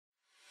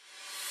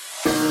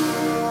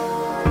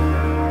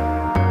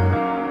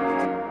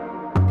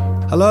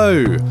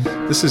Hello,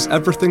 this is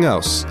Everything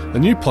Else, a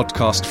new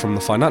podcast from the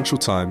Financial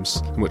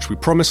Times in which we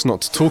promise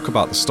not to talk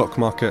about the stock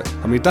market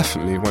and we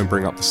definitely won't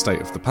bring up the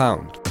state of the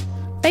pound.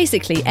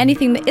 Basically,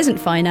 anything that isn't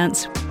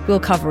finance,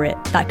 we'll cover it.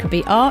 That could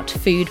be art,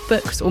 food,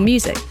 books or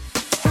music.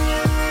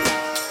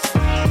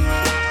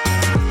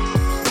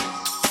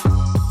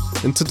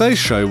 In today's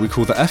show, we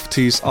call the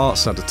FT's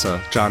arts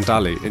editor, Jan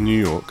Daly, in New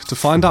York to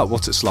find out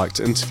what it's like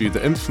to interview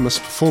the infamous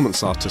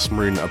performance artist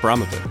Marina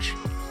Abramovic.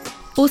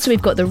 Also,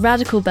 we've got the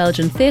radical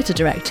Belgian theatre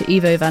director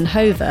Ivo van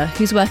Hove,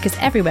 whose work is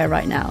everywhere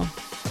right now.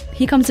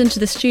 He comes into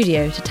the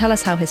studio to tell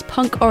us how his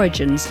punk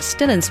origins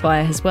still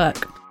inspire his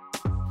work.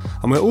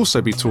 And we'll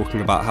also be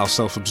talking about how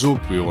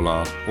self-absorbed we all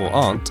are, or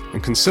aren't,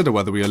 and consider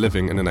whether we are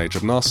living in an age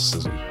of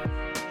narcissism.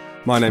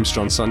 My name's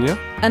John Sunya.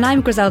 And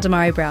I'm Griselda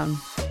Murray-Brown.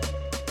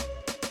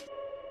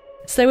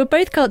 So we're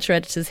both culture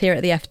editors here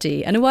at the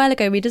FT, and a while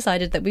ago we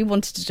decided that we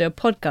wanted to do a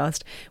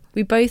podcast.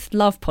 We both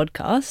love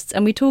podcasts,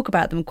 and we talk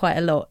about them quite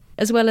a lot,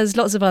 as well as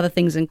lots of other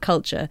things in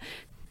culture.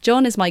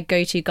 John is my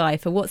go-to guy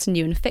for what's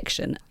new in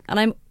fiction, and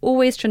I'm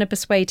always trying to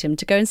persuade him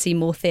to go and see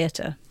more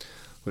theatre.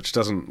 Which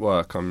doesn't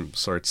work, I'm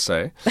sorry to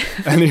say.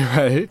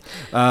 Anyway,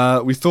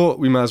 we thought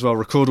we may as well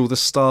record all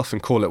this stuff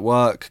and call it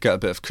work, get a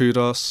bit of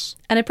kudos.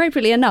 And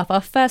appropriately enough,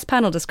 our first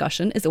panel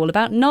discussion is all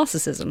about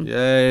narcissism.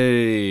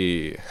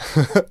 Yay!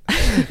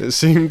 It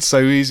seemed so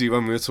easy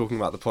when we were talking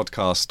about the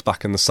podcast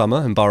back in the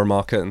summer in Borough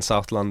Market in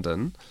South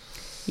London.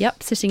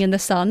 Yep, sitting in the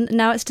sun.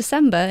 Now it's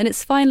December and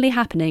it's finally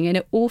happening and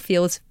it all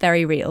feels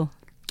very real.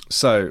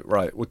 So,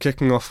 right, we're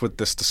kicking off with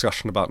this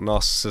discussion about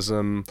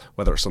narcissism,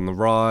 whether it's on the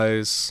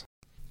rise.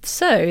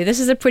 So, this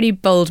is a pretty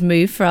bold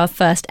move for our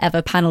first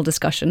ever panel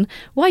discussion.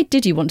 Why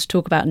did you want to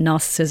talk about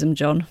narcissism,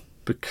 John?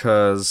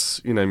 Because,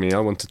 you know me, I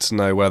wanted to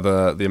know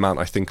whether the amount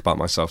I think about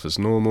myself is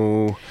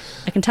normal.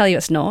 I can tell you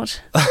it's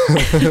not.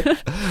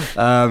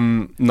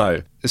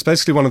 No. It's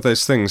basically one of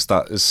those things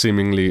that is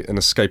seemingly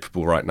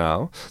inescapable right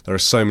now. There are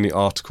so many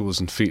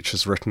articles and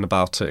features written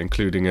about it,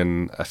 including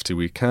in FT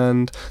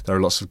Weekend. There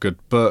are lots of good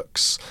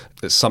books.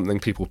 It's something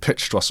people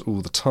pitch to us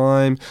all the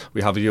time.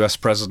 We have a US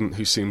president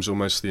who seems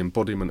almost the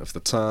embodiment of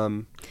the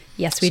term.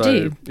 Yes, we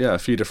do. Yeah, a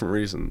few different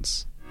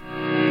reasons.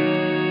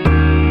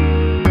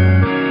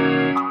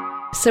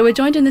 So we're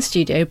joined in the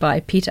studio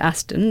by Peter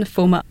Aston, the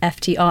former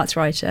FT arts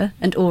writer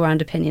and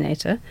all-round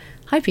opinionator.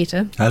 Hi,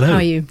 Peter. Hello. How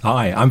are you?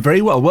 Hi, I'm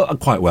very well,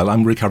 quite well.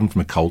 I'm recovering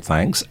from a cold,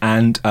 thanks.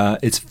 And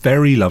it's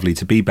very lovely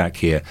to be back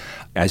here.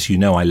 As you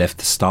know, I left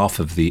the staff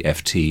of the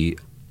FT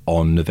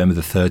on November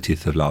the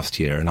 30th of last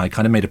year, and I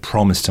kind of made a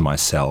promise to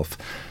myself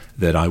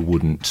that I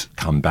wouldn't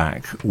come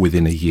back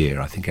within a year.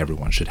 I think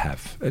everyone should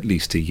have at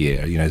least a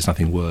year. You know, there's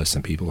nothing worse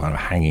than people kind of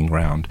hanging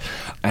around.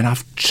 And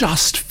I've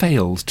just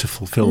failed to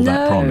fulfill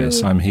that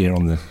promise. I'm here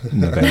on the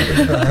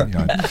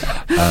November.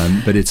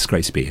 But it's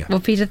great to be here. Well,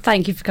 Peter,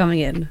 thank you for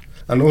coming in.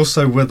 And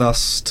also with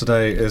us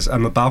today is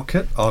Emma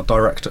Bowkett, our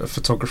Director of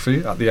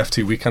Photography at the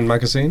FT Weekend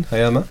magazine.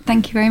 Hey, Emma.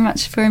 Thank you very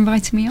much for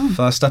inviting me on.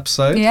 First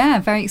episode. Yeah,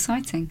 very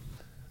exciting.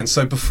 And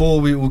so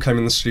before we all came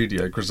in the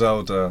studio,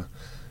 Griselda,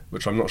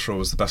 which I'm not sure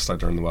was the best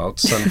idea in the world,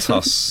 sent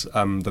us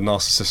the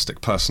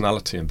Narcissistic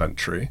Personality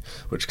Inventory,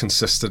 which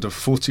consisted of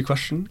 40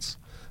 questions.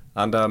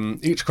 And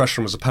each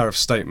question was a pair of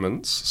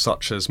statements,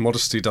 such as,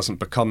 modesty doesn't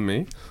become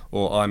me,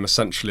 or I'm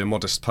essentially a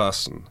modest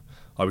person.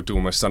 I would do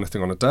almost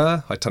anything on a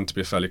dare, I tend to be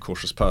a fairly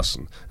cautious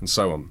person, and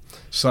so on.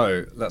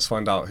 So, let's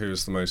find out who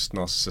is the most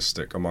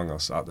narcissistic among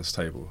us at this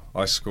table.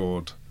 I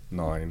scored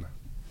 9.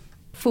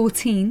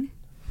 14.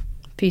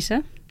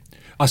 Peter?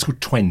 I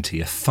scored 20,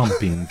 a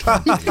thumping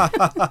 20.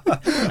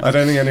 I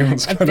don't think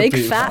anyone's going to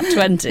beat that. A big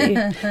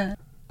fat 20.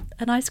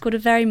 And I scored a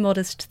very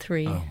modest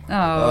 3.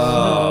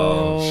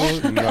 Oh,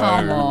 no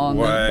come on.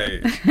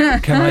 way.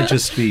 Can I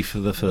just be for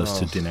the first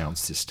to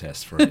denounce this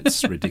test for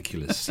its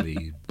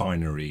ridiculously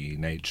binary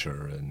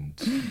nature and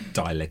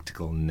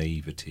dialectical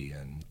naivety?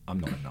 And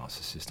I'm not a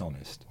narcissist,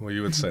 honest. Well,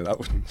 you would say that,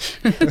 wouldn't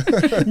you?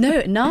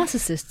 No,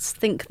 narcissists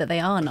think that they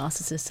are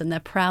narcissists and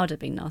they're proud of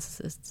being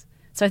narcissists.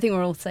 So I think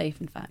we're all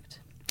safe, in fact.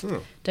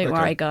 Oh, Don't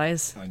worry,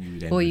 guys, I knew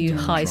you'd end all with you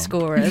Donald high Trump.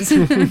 scorers.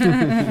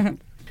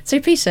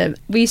 So, Peter,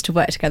 we used to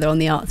work together on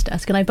the arts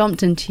desk, and I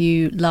bumped into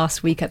you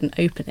last week at an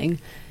opening,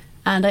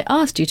 and I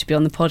asked you to be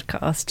on the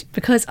podcast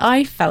because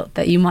I felt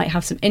that you might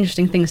have some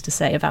interesting things to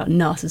say about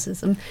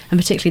narcissism, and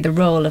particularly the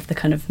role of the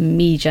kind of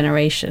me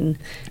generation.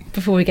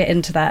 Before we get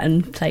into that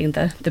and playing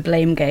the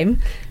blame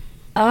game,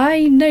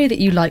 I know that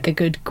you like a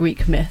good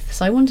Greek myth,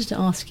 so I wanted to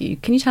ask you,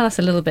 can you tell us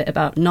a little bit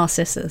about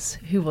Narcissus?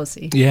 Who was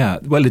he? Yeah,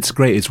 well, it's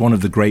great. It's one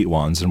of the great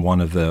ones and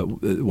one of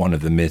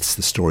the myths,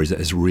 the stories that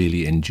has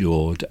really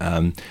endured.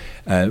 Well,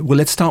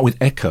 let's start with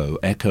Echo.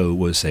 Echo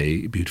was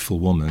a beautiful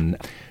woman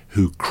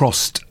who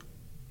crossed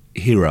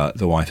Hera,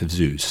 the wife of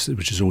Zeus,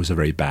 which is always a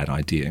very bad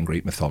idea in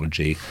Greek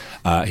mythology.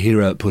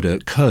 Hera put a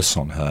curse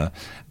on her.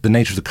 The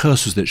nature of the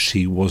curse was that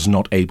she was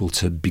not able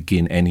to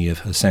begin any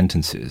of her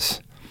sentences.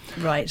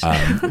 Right.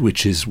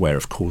 Which is where,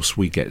 of course,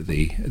 we get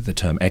the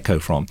term Echo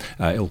from.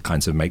 It all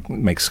kinds of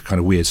makes kind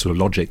of weird sort of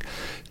logic.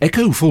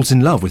 Echo falls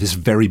in love with this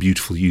very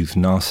beautiful youth,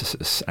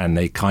 Narcissus, and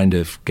they kind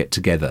of get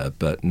together,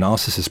 but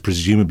Narcissus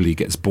presumably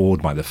gets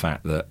bored by the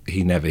fact that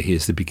he never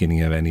hears the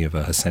beginning of any of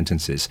her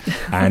sentences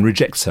and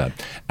rejects her.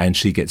 And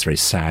she gets very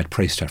sad,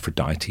 prays to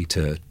Aphrodite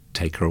to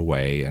take her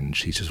away, and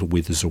she just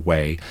withers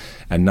away.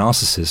 And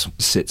Narcissus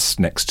sits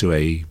next to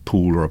a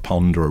pool or a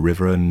pond or a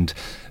river and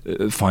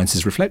finds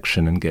his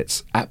reflection and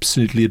gets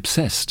absolutely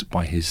obsessed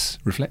by his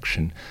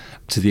reflection,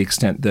 to the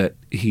extent that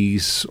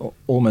he's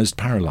almost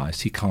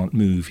paralyzed. He can't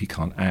move, he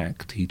can't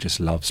act, he just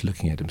loves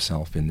looking at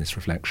himself in this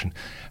reflection.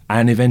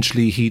 And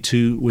eventually he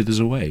too withers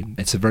away.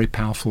 It's a very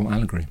powerful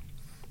allegory.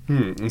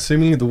 And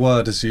seemingly the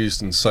word is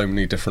used in so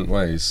many different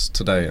ways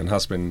today, and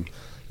has been,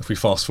 if we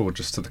fast forward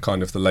just to the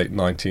kind of the late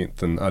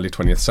 19th and early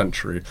 20th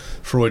century,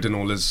 Freud and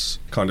all his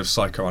kind of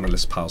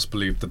psychoanalyst pals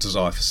believed the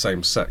desire for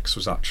same sex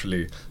was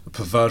actually a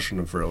perversion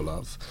of real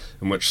love,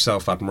 in which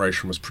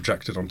self-admiration was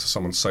projected onto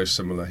someone so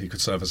similar he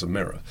could serve as a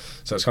mirror.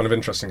 So it's kind of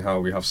interesting how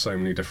we have so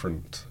many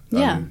different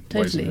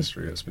ways in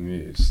history it's been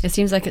used. It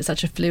seems like it's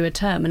such a fluid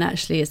term, and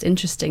actually it's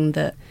interesting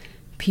that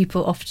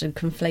people often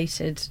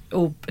conflated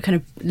or kind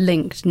of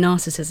linked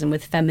narcissism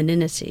with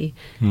femininity.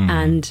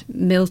 And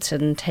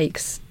Milton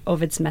takes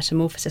Ovid's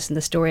Metamorphosis and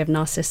the story of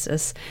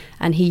Narcissus,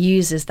 and he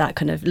uses that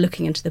kind of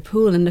looking into the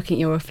pool and looking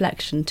at your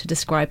reflection to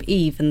describe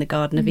Eve in the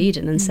Garden of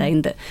Eden, and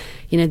saying that,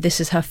 you know,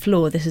 this is her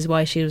flaw, this is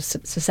why she was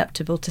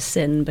susceptible to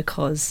sin,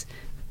 because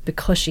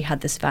she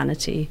had this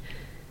vanity.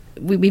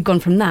 We've gone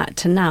from that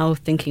to now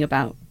thinking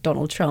about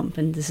Donald Trump,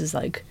 and this is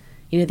like,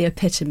 you know, the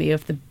epitome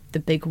of the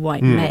big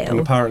white male. And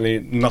apparently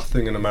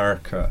nothing in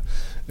America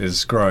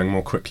is growing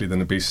more quickly than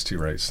obesity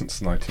rates since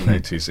the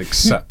 1980s,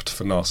 except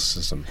for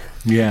narcissism.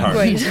 Yeah.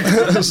 Right.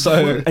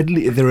 So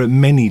there are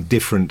many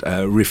different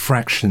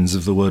refractions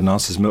of the word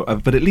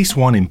narcissism, but at least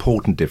one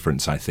important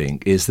difference, I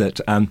think, is that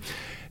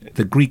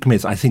the Greek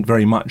myth, I think,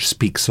 very much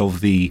speaks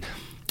of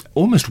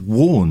almost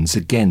warns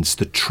against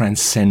the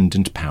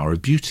transcendent power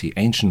of beauty.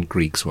 Ancient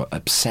Greeks were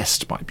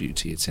obsessed by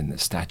beauty. It's in the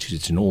statues,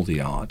 it's in all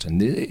the art.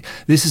 And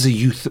this is a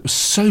youth that was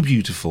so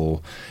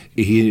beautiful,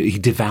 he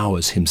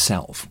devours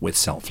himself with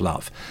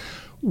self-love.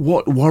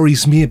 What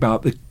worries me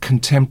about the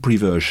contemporary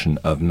version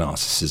of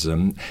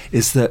narcissism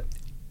is that,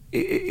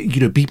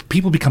 you know,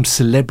 people become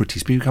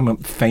celebrities, people become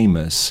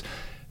famous,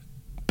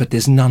 but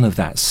there's none of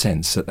that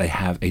sense that they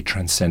have a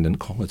transcendent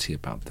quality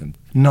about them.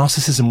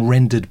 Narcissism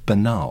rendered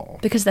banal.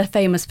 Because they're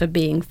famous for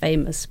being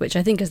famous, which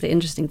I think is the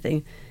interesting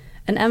thing.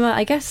 And Emma,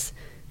 I guess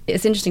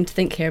it's interesting to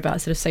think here about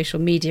sort of social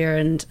media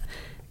and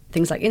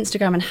things like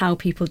Instagram and how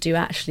people do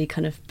actually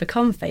kind of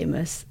become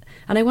famous.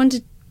 And I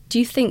wondered, do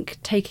you think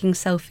taking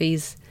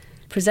selfies,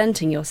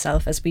 presenting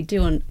yourself as we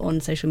do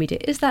on social media,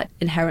 is that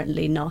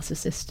inherently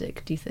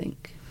narcissistic, do you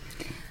think?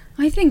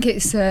 I think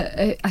it's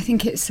a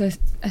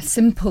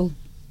simple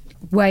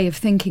way of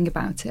thinking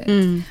about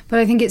it, but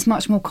I think it's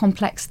much more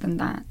complex than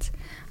that.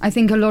 I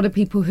think a lot of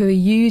people who are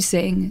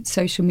using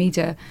social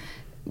media,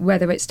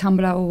 whether it's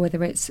Tumblr or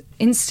whether it's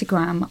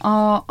Instagram,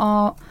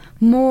 are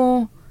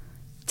more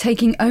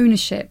taking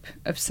ownership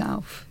of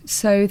self.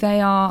 So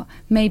they are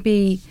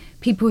maybe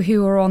people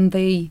who are on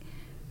the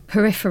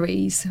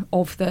peripheries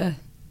of the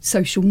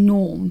social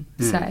norm,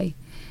 say.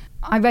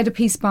 I read a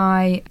piece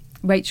by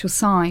Rachel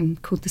Syme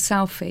called The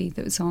Selfie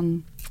that was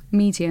on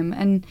Medium,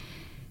 and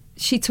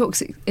she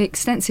talks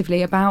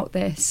extensively about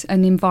this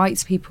and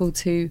invites people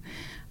to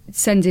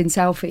send in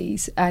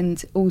selfies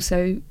and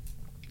also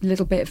a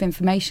little bit of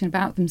information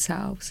about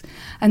themselves.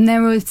 And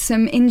there were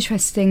some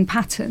interesting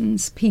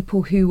patterns,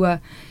 people who were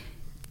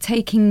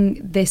taking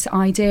this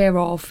idea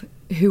of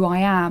who I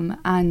am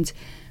and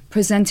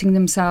presenting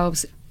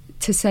themselves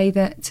to say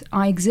that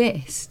I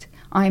exist,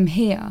 I'm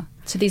here.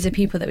 So these are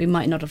people that we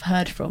might not have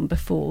heard from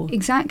before.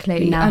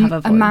 Exactly. Now have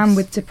a voice. A man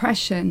with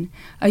depression,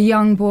 a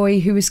young boy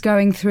who was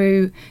going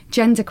through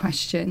gender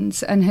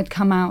questions and had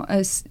come out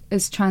as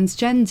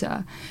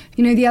transgender.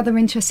 You know, the other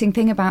interesting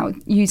thing about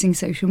using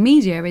social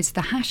media is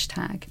the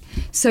hashtag.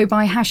 So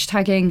by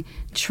hashtagging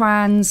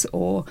trans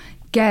or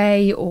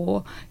gay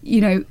or,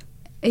 you know,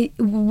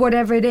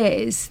 whatever it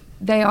is,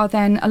 they are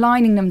then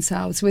aligning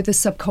themselves with a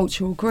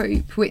subcultural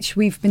group, which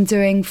we've been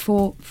doing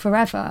for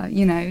forever,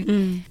 you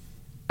know.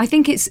 I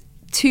think it's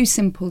too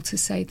simple to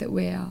say that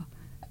we are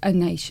a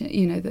nation,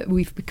 you know, that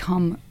we've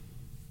become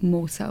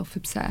more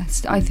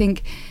self-obsessed. I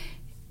think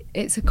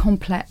it's a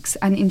complex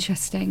and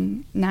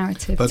interesting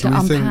narrative to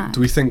unpack. Do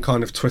we think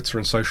kind of Twitter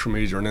and social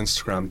media and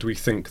Instagram, do we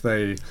think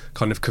they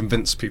kind of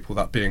convince people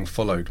that being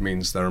followed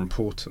means they're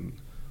important?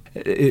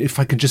 If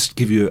I could just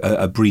give you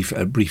a brief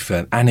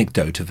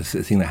anecdote of a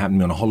thing that happened to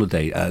me on a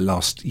holiday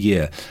last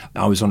year.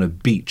 I was on a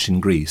beach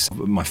in Greece.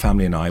 My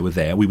family and I were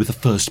there. We were the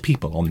first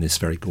people on this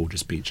very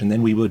gorgeous beach. And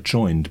then we were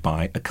joined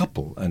by a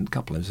couple. It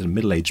was a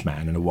middle-aged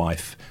man and a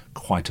wife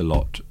quite a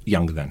lot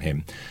younger than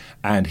him.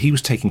 And he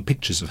was taking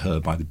pictures of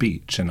her by the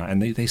beach,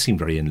 and they seemed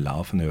very in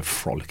love, and they were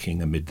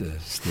frolicking amid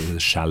the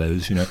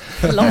shallows, you know.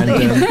 And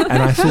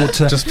I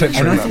thought, Just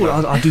picturing that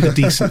now. I'll do the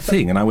decent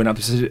thing. And I went up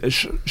and said,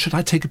 should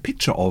I take a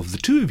picture of the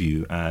two of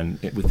you and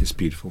with this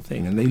beautiful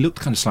thing? And they looked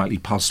kind of slightly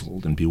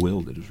puzzled and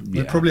bewildered.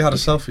 They probably had a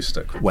selfie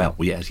stick. Well,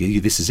 yes,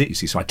 this is it, you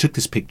see. So I took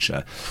this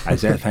picture. I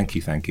said, thank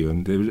you.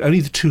 And there was only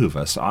the two of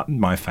us,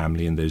 my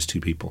family and those two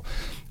people.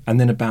 And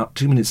then about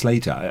 2 minutes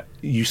later,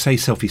 you say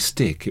selfie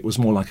stick, it was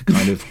more like a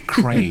kind of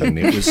crane.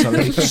 It was some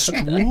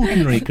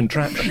extraordinary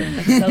contraption.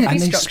 And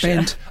they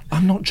spent,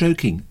 I'm not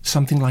joking,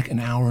 something like an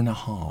hour and a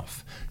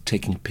half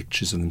taking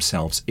pictures of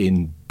themselves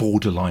in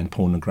borderline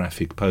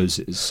pornographic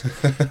poses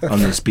on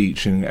this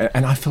beach. And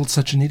I felt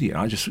such an idiot.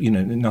 I just,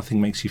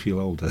 nothing makes you feel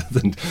older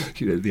than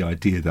the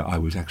idea that I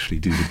would actually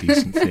do the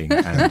decent thing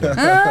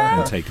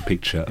and take a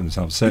picture of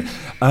themselves. So,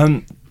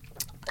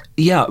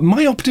 yeah,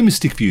 my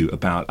optimistic view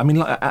about, I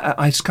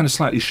kind of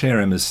slightly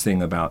share Emma's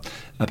thing about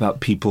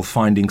people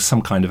finding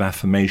some kind of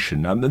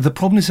affirmation. The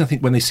problem is, I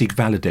think, when they seek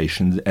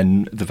validation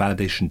and the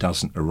validation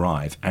doesn't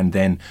arrive, and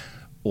then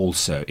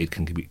also it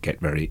can get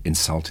very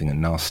insulting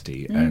and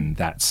nasty, and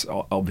that's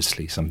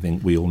obviously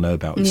something we all know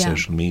about with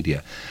social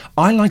media.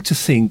 I like to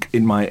think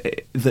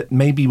that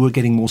maybe we're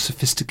getting more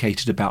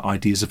sophisticated about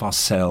ideas of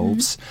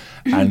ourselves,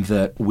 and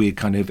that we're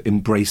kind of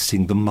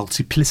embracing the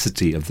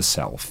multiplicity of the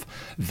self.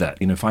 That,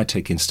 if I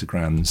take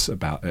Instagrams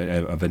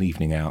of an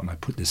evening out and I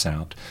put this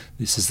out,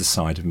 this is the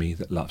side of me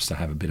that loves to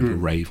have a bit of a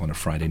rave on a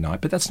Friday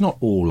night, but that's not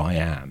all I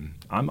am.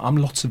 I'm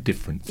lots of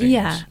different things.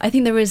 Yeah, I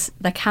think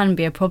there can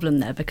be a problem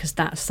there, because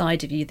that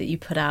side of you that you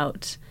put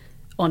out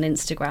on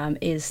Instagram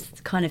is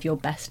kind of your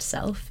best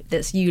self.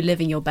 That's you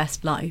living your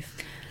best life.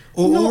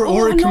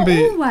 Or it can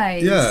be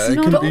always. Yeah, it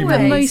not can always.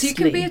 be mostly. You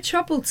can be a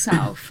troubled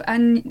self,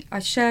 and I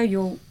share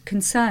your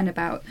concern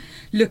about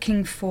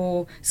looking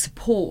for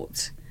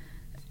support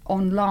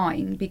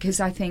online,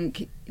 because I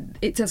think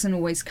it doesn't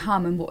always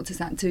come, and what does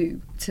that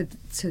do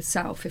to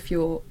self if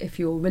you're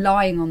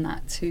relying on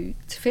that to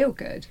feel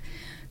good?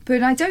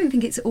 But I don't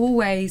think it's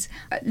always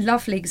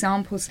lovely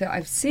examples that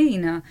I've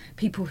seen are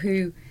people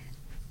who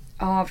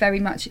are very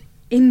much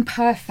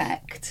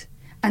imperfect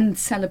and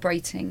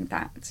celebrating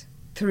that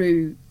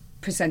through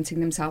presenting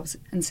themselves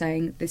and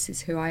saying, this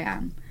is who I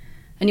am.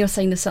 And you're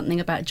saying there's something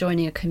about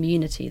joining a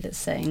community that's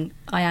saying,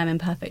 I am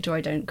imperfect, or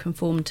I don't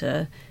conform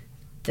to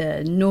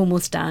the normal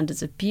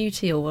standards of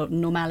beauty or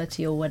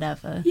normality or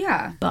whatever.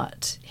 Yeah.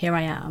 But here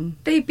I am.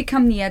 They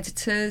become the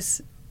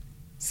editors,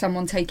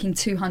 someone taking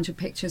 200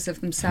 pictures of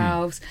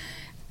themselves.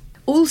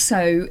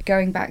 Also,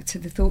 going back to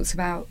the thoughts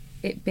about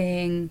it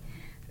being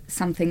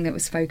something that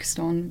was focused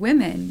on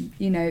women,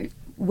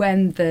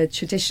 when the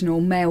traditional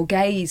male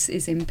gaze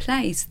is in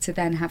place, to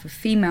then have a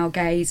female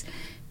gaze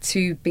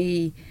to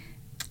be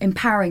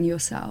empowering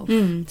yourself.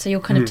 So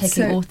you're kind of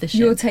taking authorship.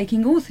 You're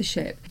taking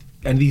authorship.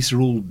 And these are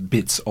all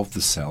bits of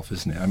the self,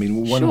 isn't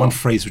it? One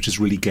phrase which has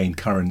really gained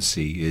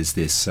currency is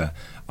this,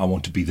 I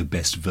want to be the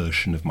best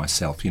version of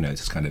myself.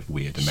 It's this kind of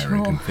weird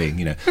American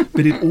thing,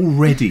 But it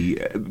already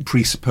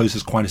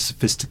presupposes quite a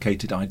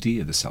sophisticated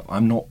idea of the self.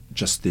 I'm not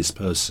just this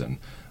person.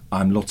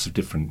 I'm lots of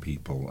different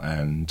people,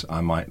 and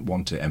I might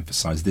want to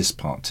emphasise this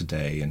part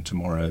today and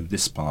tomorrow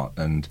this part.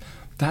 And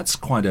that's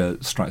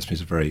strikes me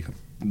as a very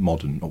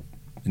modern, or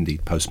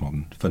indeed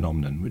postmodern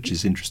phenomenon, which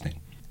is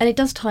interesting. And it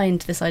does tie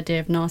into this idea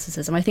of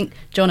narcissism. I think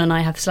John and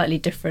I have slightly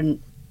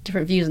different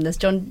views on this.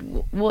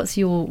 John, what's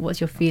your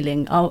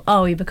feeling?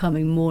 Are we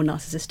becoming more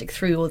narcissistic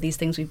through all these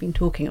things we've been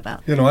talking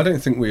about? I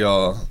don't think we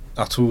are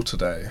at all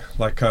today.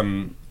 Like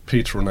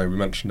Peter will know, we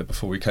mentioned it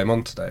before we came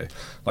on today.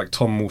 Like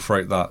Tom Wolfe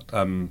wrote that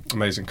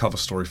amazing cover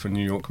story for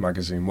New York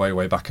magazine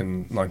way back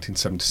in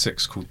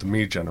 1976 called The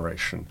Me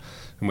Generation,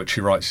 in which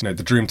he writes, the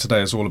dream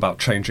today is all about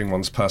changing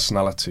one's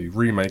personality,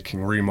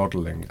 remaking,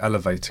 remodelling,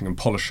 elevating and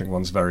polishing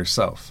one's very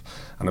self,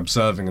 and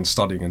observing and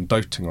studying and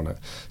doting on it.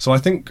 So I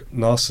think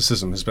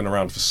narcissism has been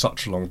around for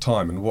such a long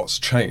time, and what's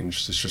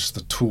changed is just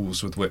the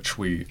tools with which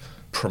we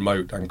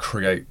promote and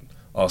create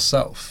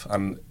ourselves,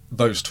 and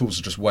those tools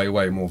are just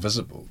way more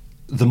visible.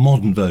 The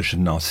modern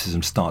version of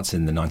narcissism starts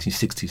in the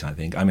 1960s, I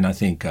think.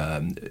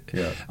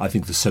 I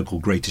think the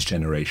so-called greatest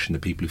generation, the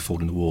people who fought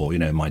in the war,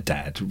 my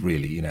dad,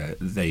 really,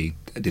 they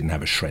didn't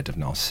have a shred of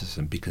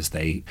narcissism, because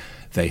they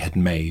had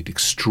made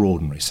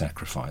extraordinary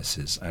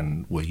sacrifices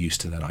and were used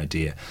to that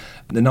idea.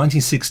 In the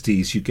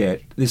 1960s, you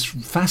get this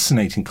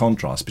fascinating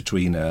contrast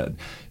between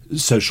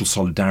social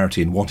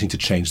solidarity and wanting to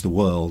change the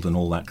world and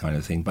all that kind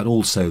of thing, but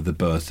also the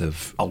birth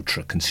of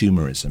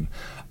ultra-consumerism.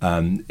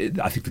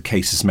 I think the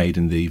case is made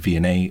in the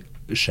V&A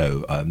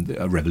show,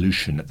 A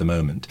Revolution, at the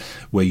moment,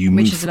 where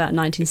which is about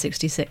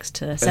 1966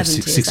 to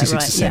 70, 66 is that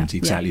right? to 70,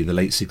 exactly, the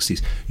late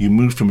 60s. You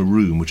move from a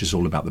room which is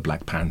all about the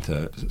Black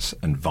Panthers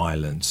and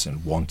violence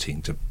and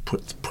wanting to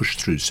push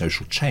through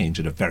social change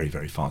at a very,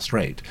 very fast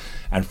rate.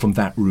 And from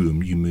that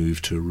room, you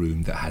move to a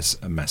room that has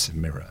a massive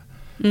mirror.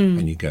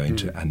 And you go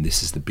into, and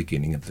this is the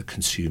beginning of the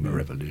consumer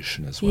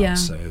revolution as well. Yeah.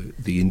 So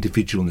the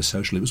individual and the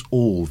social, it was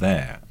all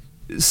there.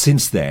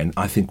 since then,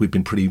 I think we've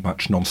been pretty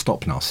much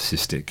non-stop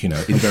narcissistic,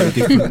 in very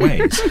different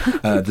ways.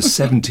 The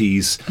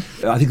 70s,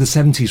 I think the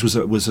 70s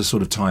was a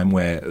sort of time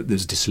where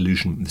there's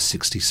disillusionment in the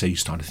 60s, so you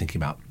started thinking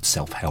about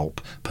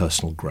self-help,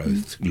 personal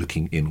growth,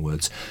 looking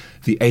inwards.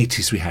 The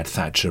 80s, we had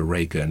Thatcher,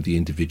 Reagan, the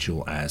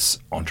individual as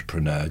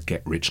entrepreneur,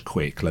 get rich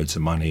quick, loads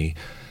of money.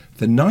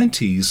 The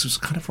 90s was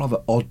kind of a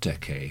rather odd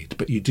decade,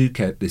 but you do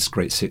get this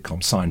great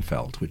sitcom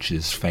Seinfeld, which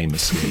is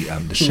famously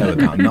the show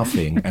about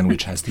nothing and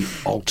which has the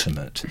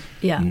ultimate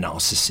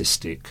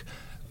narcissistic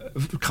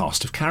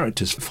cast of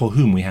characters for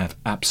whom we have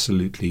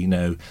absolutely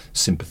no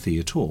sympathy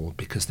at all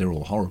because they're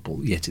all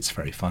horrible, yet it's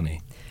very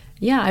funny.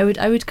 Yeah, I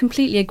would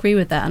completely agree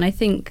with that. And I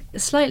think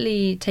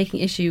slightly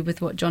taking issue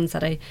with what John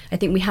said, I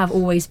think we have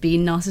always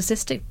been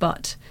narcissistic,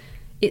 but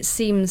it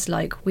seems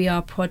like we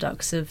are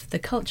products of the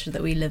culture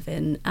that we live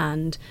in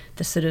and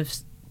the sort of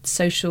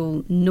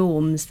social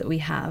norms that we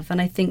have. And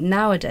I think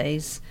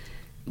nowadays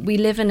we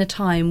live in a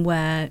time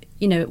where,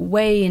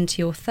 way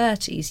into your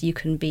 30s, you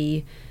can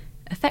be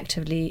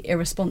effectively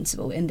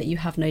irresponsible in that you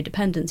have no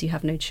dependents, you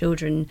have no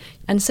children.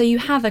 And so you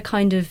have a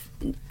kind of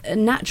a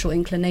natural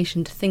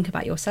inclination to think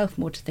about yourself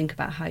more, to think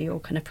about how you're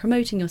kind of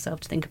promoting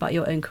yourself, to think about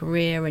your own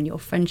career and your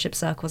friendship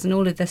circles and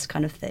all of this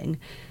kind of thing.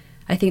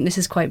 I think this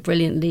is quite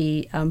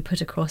brilliantly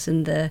put across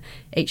in the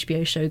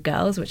HBO show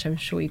Girls, which I'm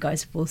sure you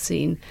guys have all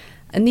seen.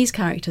 And these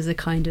characters are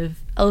kind of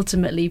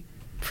ultimately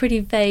pretty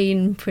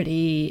vain,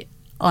 pretty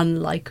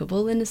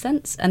unlikable in a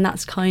sense. And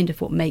that's kind of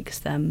what makes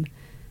them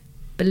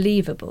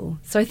believable.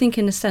 So I think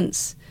in a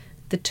sense,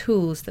 the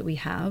tools that we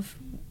have,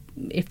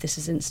 if this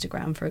is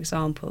Instagram, for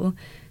example,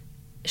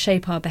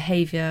 shape our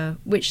behaviour,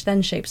 which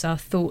then shapes our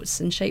thoughts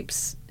and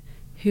shapes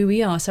who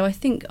we are. So I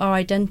think our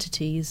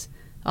identities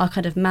are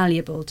kind of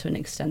malleable to an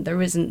extent. There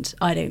isn't,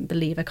 I don't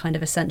believe, a kind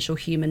of essential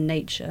human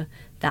nature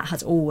that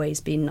has always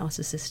been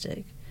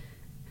narcissistic.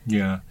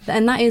 Yeah.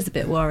 And that is a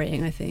bit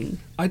worrying, I think.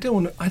 I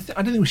don't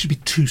think we should be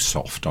too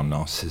soft on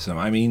narcissism.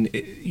 I mean,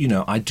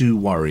 I do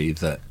worry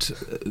that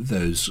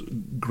those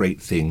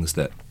great things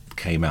that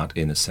came out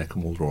in the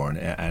Second World War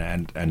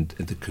and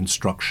the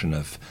construction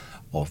of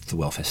the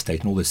welfare state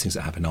and all those things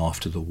that happened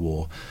after the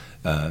war,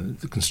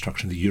 the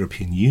construction of the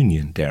European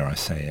Union, dare I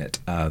say it,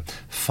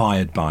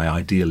 fired by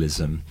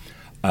idealism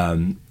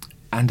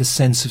and a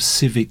sense of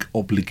civic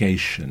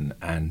obligation.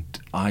 And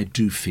I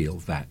do feel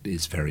that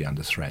is very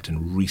under threat.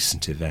 And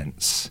recent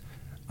events,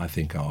 I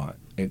think, are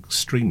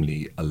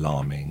extremely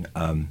alarming.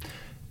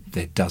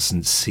 There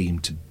doesn't seem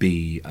to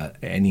be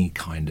any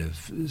kind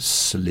of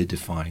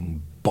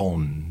solidifying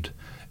bond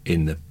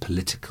in the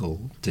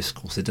political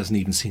discourse. There doesn't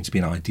even seem to be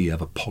an idea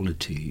of a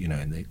polity,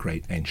 in the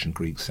great ancient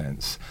Greek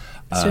sense.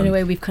 So in a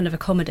way, we've kind of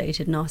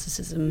accommodated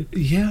narcissism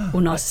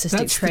or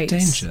narcissistic traits.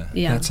 That's the danger.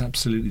 Yeah. That's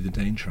absolutely the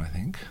danger, I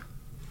think.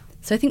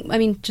 So I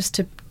think, just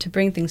to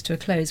bring things to a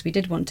close, we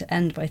did want to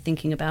end by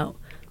thinking about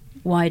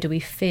why do we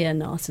fear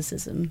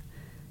narcissism?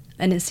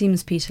 And it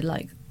seems, Peter,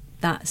 like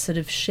that sort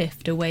of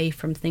shift away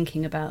from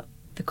thinking about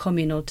the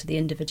communal to the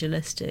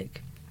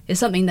individualistic is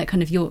something that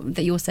kind of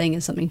you're saying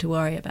is something to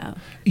worry about.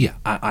 Yeah,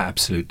 I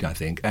absolutely, I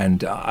think.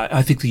 And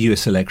I think the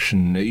US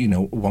election,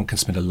 one can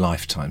spend a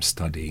lifetime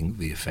studying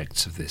the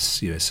effects of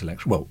this US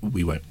election. Well,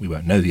 we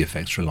won't know the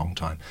effects for a long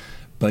time,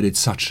 but it's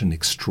such an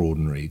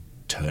extraordinary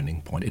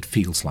turning point. It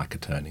feels like a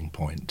turning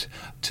point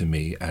to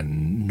me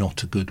and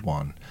not a good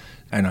one.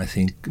 And I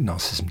think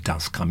narcissism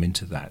does come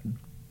into that,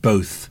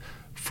 both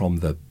from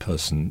the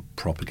person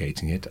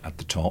propagating it at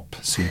the top,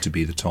 soon to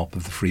be the top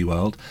of the free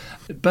world,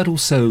 but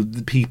also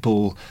the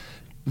people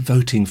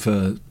voting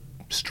for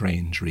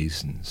strange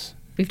reasons.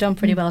 We've done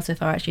pretty well so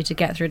far, actually, to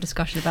get through a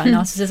discussion about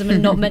narcissism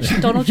and not mention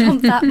Donald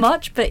Trump that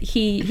much, but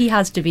he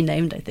has to be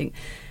named, I think.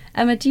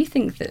 Emma, do you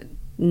think that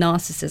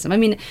narcissism, I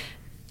mean,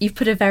 you've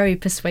put a very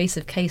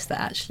persuasive case that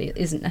actually it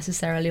isn't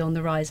necessarily on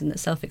the rise and that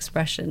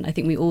self-expression, I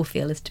think we all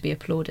feel, is to be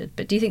applauded.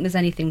 But do you think there's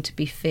anything to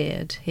be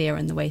feared here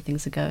in the way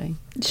things are going?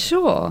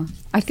 Sure.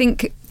 I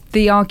think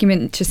the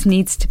argument just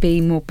needs to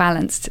be more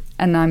balanced,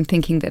 and I'm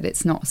thinking that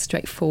it's not a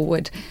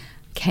straightforward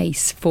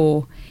case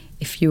for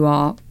if you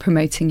are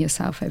promoting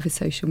yourself over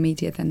social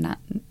media, then that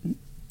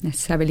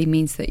necessarily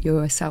means that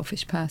you're a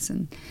selfish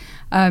person.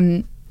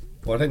 Why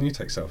don't you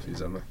take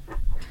selfies, Emma?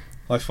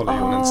 I follow you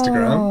on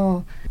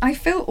Instagram. I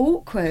feel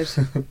awkward.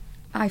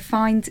 I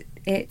find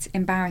it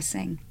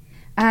embarrassing.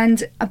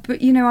 And,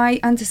 but I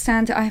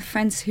understand, I have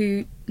friends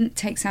who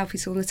take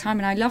selfies all the time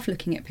and I love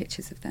looking at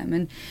pictures of them,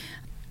 and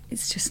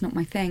it's just not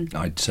my thing.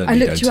 I certainly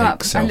don't take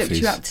selfies. I looked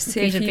you up to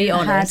see if you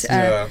had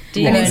an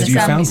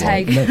Instagram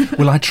tag. No.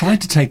 Well, I tried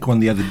to take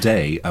one the other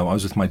day. I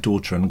was with my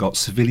daughter and got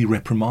severely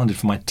reprimanded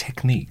for my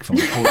technique, for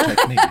my poor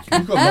technique.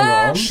 You've got long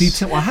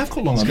arms. I have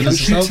got long arms.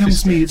 She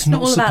tells me it's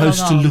not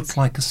supposed to look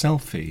like a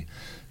selfie.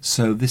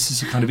 So this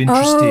is a kind of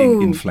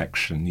interesting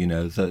inflection,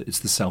 that it's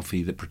the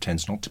selfie that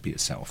pretends not to be a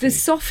selfie.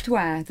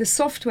 The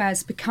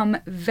software's become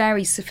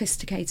very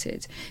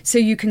sophisticated. So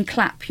you can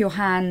clap your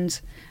hand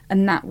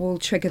and that will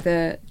trigger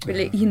there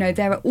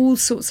are all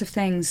sorts of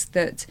things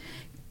that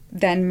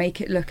then make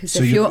it look as So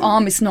if you- your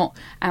arm is not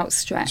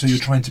outstretched. So you're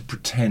trying to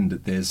pretend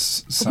that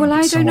there's Well,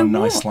 I don't know someone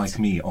nice what. like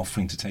me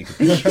offering to take a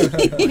picture.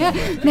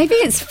 Yeah, maybe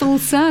it's full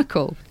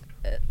circle.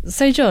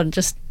 So, John,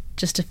 just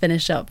to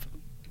finish up,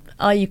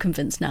 are you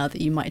convinced now that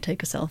you might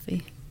take a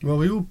selfie? Well,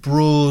 we all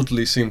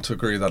broadly seem to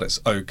agree that it's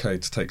okay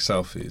to take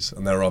selfies,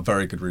 and there are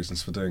very good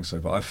reasons for doing so,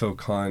 but I feel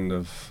I'm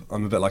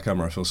a bit like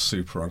Emma, I feel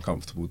super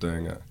uncomfortable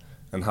doing it,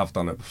 and have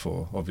done it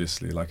before,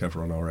 obviously, like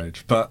everyone our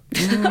age. But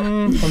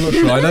I'm not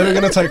sure. I know we're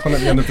going to take one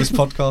at the end of this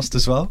podcast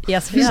as well.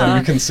 Yes, we so are.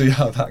 we can see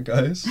how that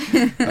goes.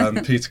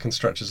 Peter can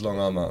stretch his long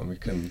arm out and we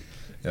can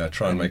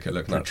try and make it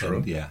look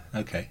natural. Yeah,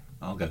 okay,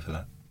 I'll go for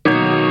that.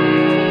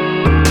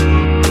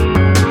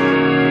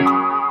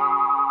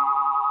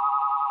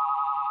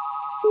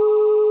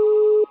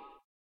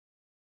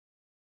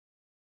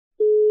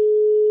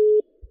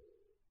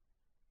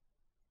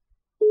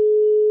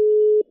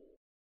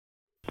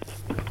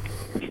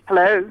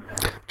 Hello.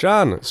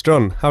 Jan, it's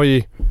John. How are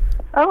you?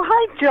 Oh,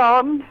 hi,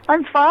 John.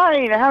 I'm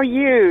fine. How are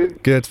you?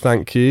 Good,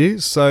 thank you.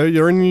 So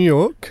you're in New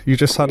York. You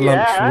just had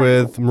lunch Yeah.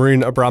 with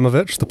Marina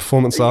Abramovich, the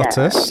performance Yeah.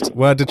 artist.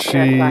 Where did she?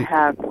 Yes, I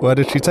have. Where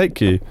did she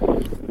take you?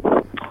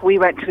 We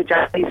went to a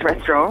Japanese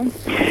restaurant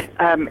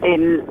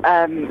in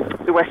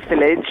the West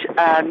Village,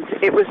 and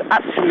it was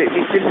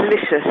absolutely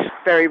delicious,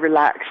 very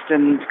relaxed,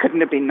 and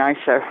couldn't have been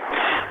nicer.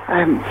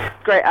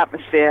 Great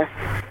atmosphere.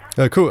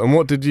 Oh, cool. And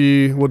what did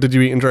you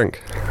eat and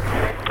drink?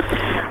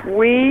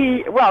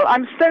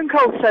 I'm stone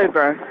cold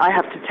sober, I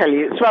have to tell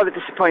you. It's rather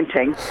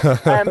disappointing.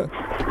 I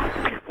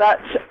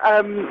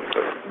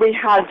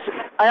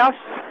asked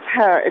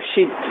her if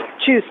she'd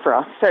choose for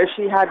us, so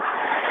she had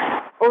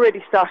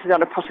already started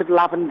on a pot of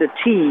lavender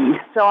tea,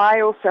 so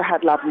I also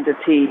had lavender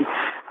tea.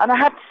 And I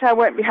have to say I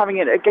won't be having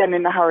it again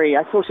in a hurry.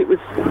 I thought it was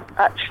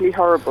actually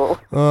horrible.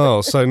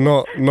 Oh, so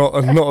not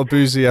a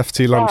boozy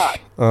FT lunch.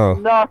 Oh.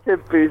 Not a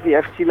boozy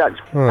FT lunch.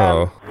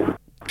 Oh.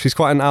 She's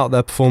quite an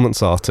out-there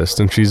performance artist,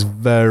 and she's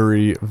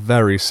very,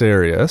 very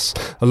serious.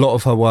 A lot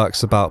of her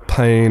work's about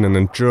pain and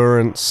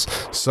endurance,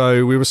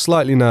 so we were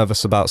slightly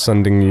nervous about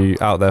sending you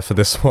out there for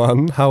this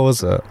one. How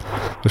was it?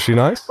 Was she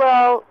nice?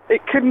 Well,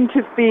 it couldn't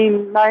have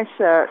been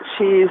nicer.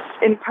 She's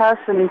in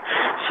person.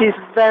 She's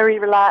very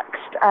relaxed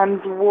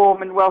and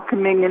warm and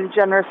welcoming and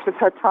generous with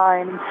her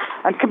time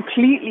and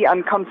completely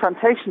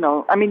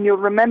unconfrontational. I mean, you'll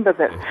remember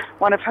that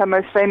one of her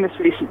most famous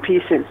recent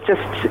pieces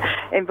just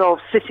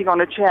involves sitting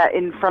on a chair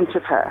in front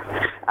of her,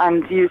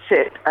 and you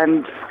sit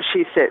and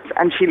she sits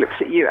and she looks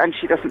at you and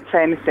she doesn't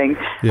say anything.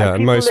 Yeah, and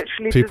and most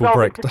literally people dissolve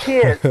break into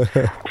tears.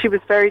 She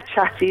was very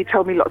chatty,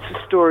 told me lots of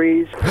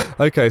stories.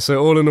 Okay,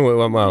 so all in all, it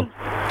went well.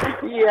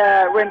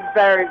 Yeah, it went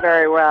very,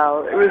 very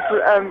well. It was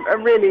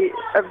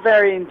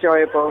very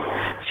enjoyable.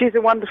 She's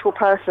a wonderful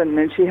person,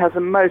 and she has a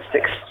most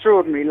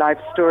extraordinary life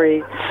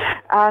story.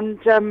 And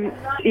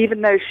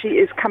even though she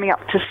is coming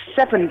up to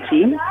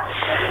 70,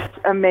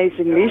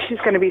 amazingly, she's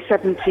going to be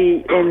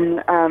 70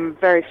 in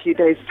very few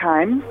days'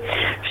 time,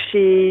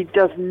 she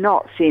does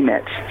not seem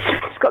it.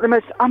 She's got the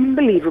most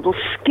unbelievable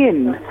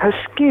skin. Her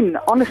skin,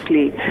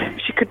 honestly,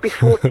 she could be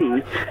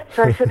 40.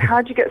 So I said,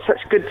 how do you get such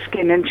good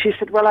skin? And she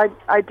said, well,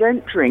 I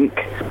don't drink.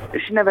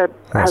 She never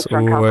has That's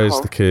drunk always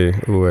alcohol. the key,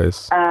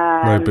 always.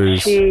 No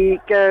booze. She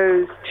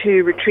goes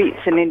to retreats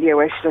in India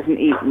where she doesn't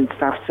eat and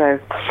stuff. So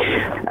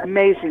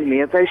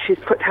amazingly, although she's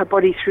put her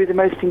body through the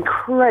most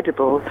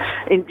incredible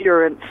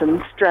endurance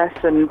and stress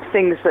and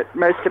things that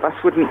most of us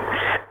wouldn't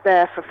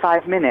bear for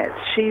 5 minutes,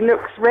 she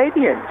looks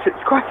radiant. It's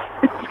quite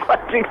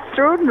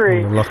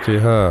extraordinary. Lucky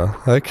her.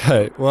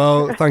 Okay,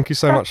 well, thank you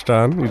so much,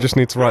 Jan. You just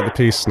need to write the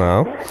piece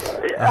now.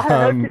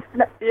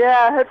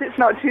 I hope it's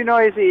not too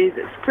noisy. It's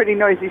a pretty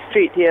noisy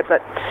street here,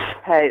 but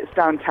hey, it's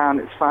downtown.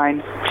 It's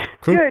fine.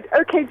 Cool. Good.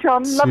 Okay,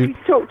 John. Lovely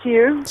to talk to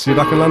you. See you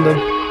back in London.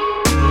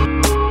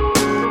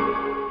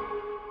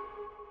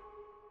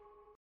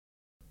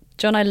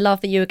 John, I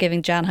love that you were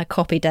giving Jan her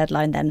copy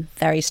deadline then.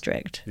 Very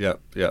strict.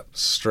 Yep.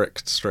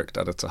 Strict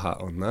editor hat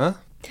on there.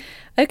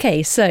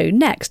 Okay, so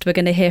next we're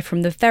going to hear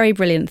from the very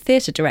brilliant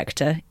theatre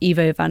director,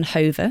 Ivo van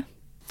Hove.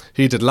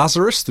 He did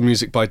Lazarus, the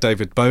music by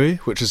David Bowie,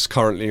 which is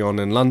currently on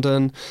in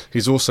London.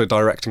 He's also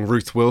directing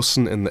Ruth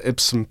Wilson in the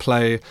Ibsen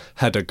play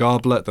Hedda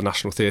Gabler at the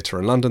National Theatre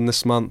in London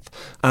this month.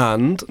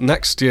 And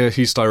next year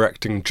he's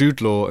directing Jude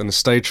Law in the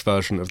stage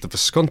version of the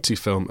Visconti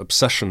film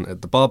Obsession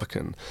at the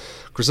Barbican.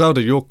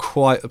 Griselda, you're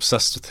quite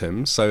obsessed with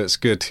him, so it's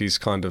good he's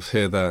kind of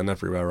here, there and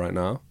everywhere right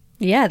now.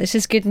 Yeah, this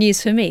is good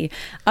news for me.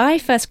 I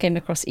first came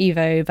across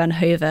Ivo van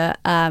Hove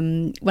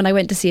when I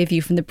went to see A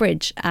View from the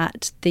Bridge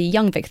at the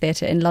Young Vic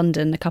Theatre in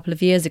London a couple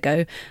of years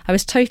ago. I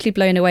was totally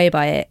blown away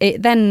by it.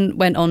 It then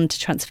went on to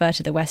transfer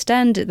to the West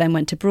End. It then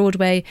went to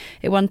Broadway.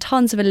 It won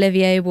tons of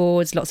Olivier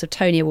Awards, lots of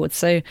Tony Awards.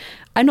 So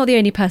I'm not the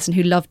only person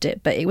who loved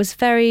it, but it was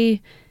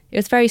very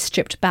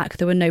stripped back.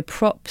 There were no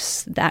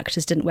props. The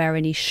actors didn't wear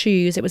any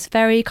shoes. It was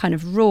very kind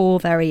of raw,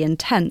 very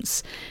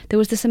intense. There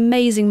was this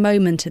amazing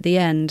moment at the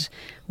end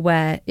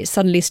where it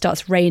suddenly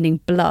starts raining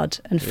blood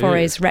and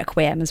Fauré's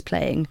Requiem is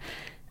playing.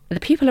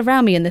 The people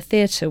around me in the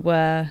theatre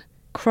were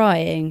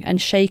crying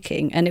and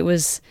shaking, and it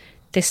was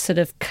this sort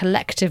of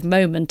collective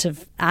moment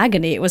of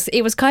agony. It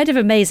was kind of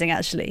amazing,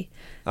 actually.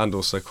 And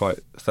also quite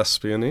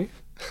thespian-y.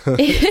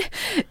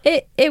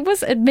 It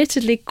was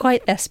admittedly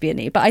quite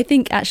thespian-y, but I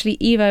think actually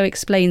Ivo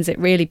explains it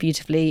really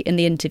beautifully in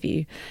the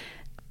interview.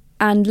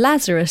 And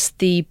Lazarus,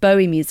 the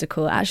Bowie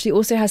musical, actually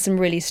also has some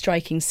really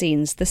striking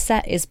scenes. The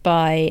set is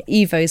by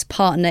Ivo's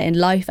partner in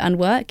life and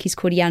work. He's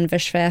called Jan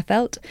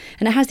Verschwerfeld,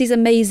 and it has these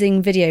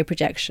amazing video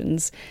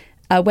projections.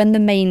 When the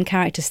main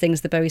character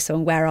sings the Bowie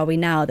song, Where Are We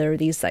Now?, there are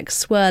these like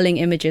swirling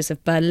images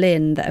of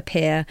Berlin that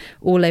appear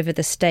all over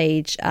the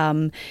stage.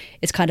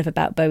 It's kind of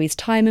about Bowie's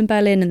time in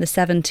Berlin in the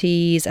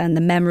 70s and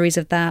the memories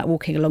of that,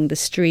 walking along the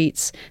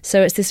streets.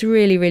 So it's this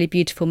really, really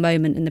beautiful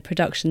moment in the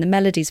production. The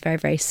melody's very,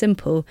 very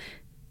simple,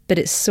 but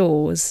it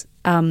soars.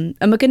 And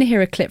we're going to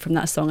hear a clip from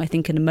that song, I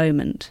think, in a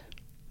moment.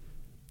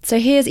 So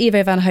here's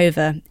Ivo van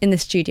Hove in the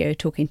studio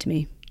talking to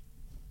me.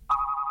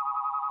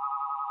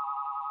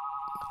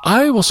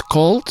 I was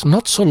called,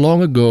 not so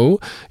long ago,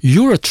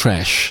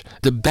 Eurotrash,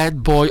 the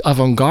bad boy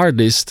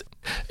avant-gardist.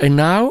 And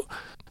now,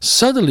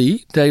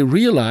 suddenly, they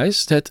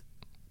realize that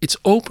it's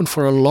open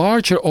for a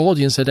larger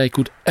audience than I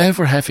could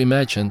ever have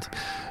imagined.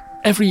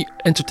 Every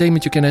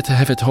entertainment you can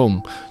have at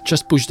home.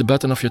 Just push the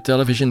button of your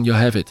television, you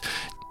have it.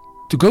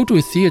 To go to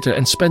a theater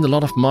and spend a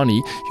lot of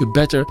money, you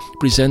better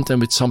present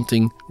them with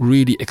something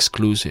really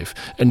exclusive.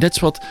 And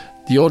that's what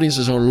the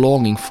audiences are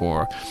longing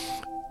for.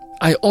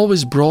 I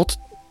always brought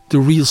the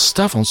real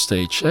stuff on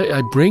stage.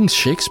 I bring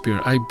Shakespeare,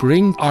 I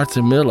bring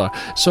Arthur Miller.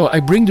 So I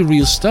bring the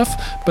real stuff,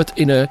 but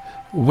in a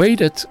way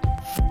that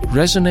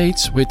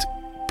resonates with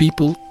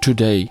people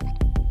today.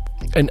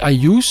 And I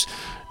use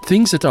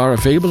things that are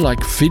available,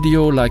 like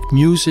video, like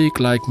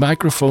music, like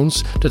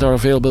microphones, that are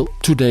available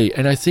today.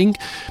 And I think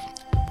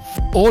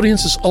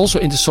audiences also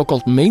in the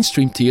so-called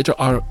mainstream theater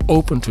are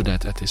open to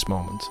that at this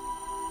moment.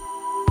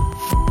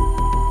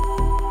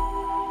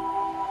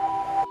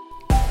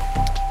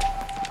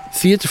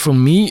 Theater for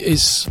me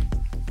is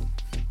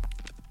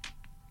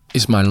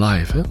my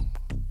life,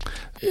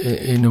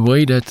 in a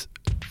way that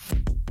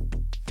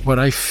what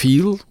I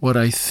feel, what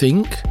I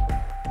think,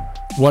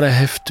 what I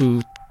have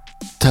to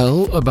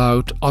tell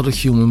about other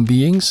human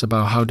beings,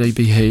 about how they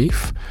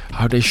behave,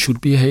 how they should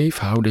behave,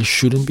 how they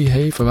shouldn't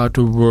behave, about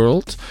the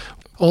world,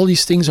 all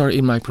these things are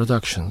in my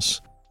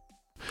productions.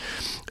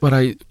 What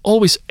I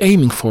always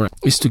aiming for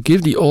is to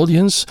give the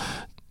audience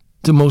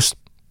the most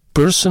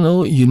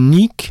personal,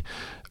 unique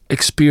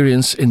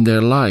experience in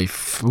their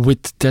life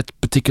with that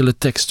particular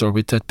text or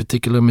with that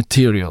particular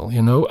material.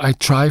 You know, I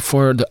try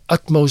for the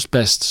utmost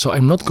best. So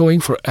I'm not going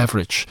for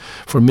average,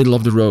 for middle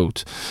of the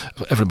road.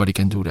 Everybody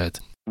can do that.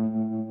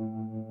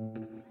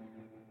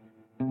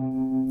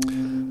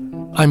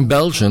 I'm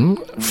Belgian,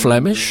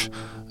 Flemish,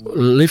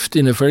 lived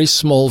in a very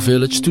small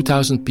village,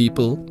 2,000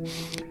 people.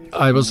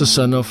 I was the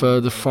son of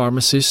the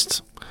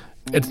pharmacist.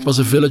 It was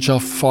a village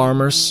of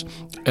farmers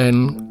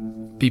and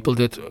people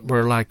that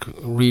were like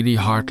really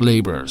hard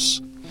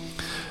laborers.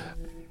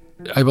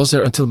 I was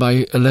there until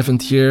my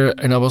 11th year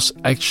and I was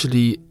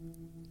actually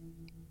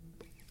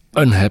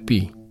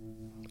unhappy.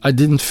 I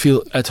didn't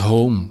feel at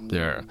home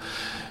there.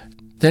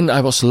 Then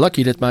I was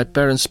lucky that my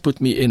parents put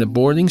me in a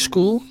boarding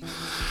school.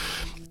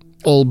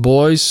 All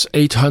boys,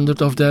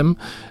 800 of them.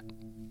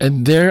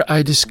 And there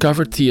I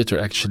discovered theater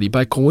actually,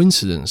 by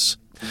coincidence.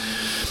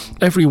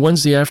 Every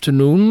Wednesday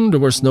afternoon, there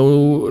was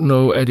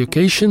no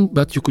education,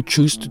 but you could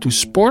choose to do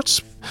sports,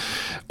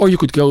 or you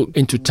could go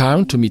into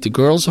town to meet the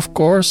girls, of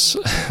course,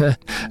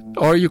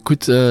 or you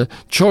could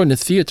join a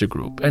theater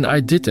group. And I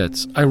did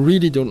that. I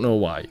really don't know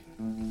why.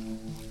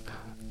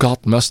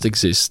 God must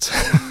exist.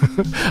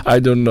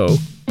 I don't know.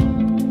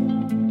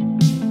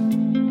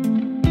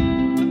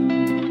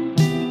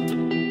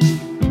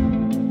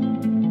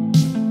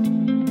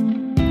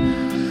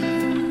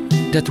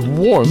 That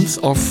warmth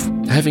of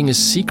having a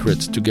secret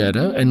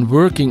together and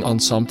working on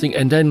something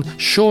and then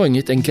showing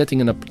it and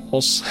getting an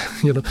applause,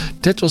 you know,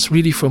 that was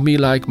really for me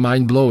like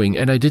mind-blowing.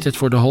 And I did it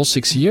for the whole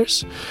 6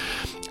 years.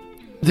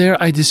 There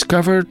I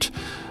discovered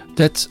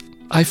that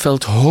I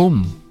felt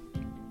home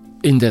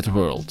in that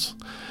world.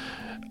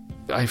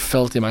 I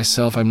felt in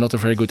myself I'm not a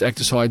very good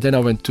actor, so I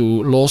went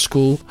to law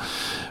school.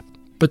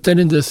 But then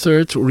in the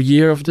third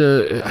year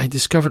I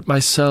discovered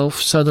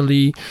myself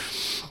suddenly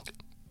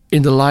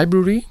in the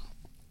library.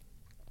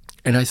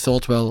 And I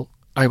thought, well,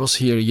 I was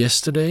here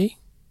yesterday,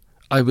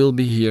 I will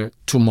be here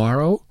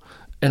tomorrow,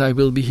 and I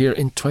will be here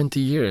in 20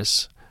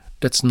 years.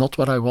 That's not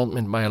what I want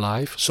in my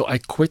life, so I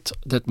quit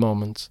that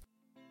moment.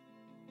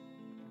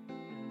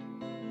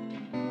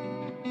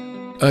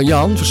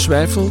 Jan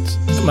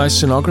Verschwerfeld, my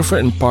scenographer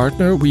and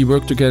partner, we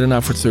work together now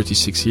for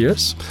 36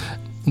 years.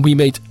 We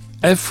made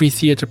every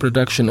theater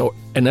production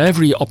and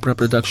every opera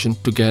production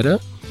together.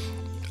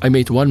 I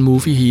made one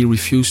movie, he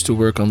refused to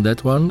work on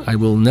that one. I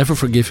will never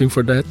forgive him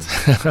for that.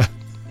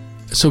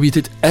 So we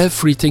did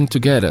everything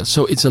together.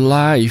 So it's a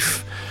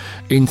life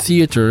in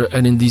theater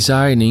and in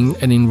designing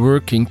and in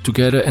working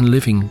together and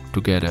living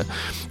together.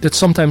 That's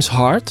sometimes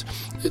hard.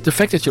 The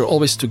fact that you're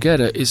always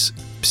together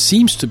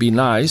seems to be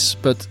nice,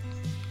 but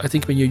I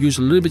think when you use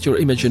a little bit your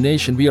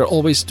imagination, we are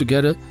always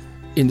together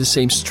in the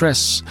same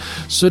stress.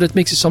 So that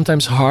makes it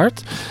sometimes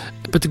hard.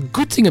 But the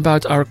good thing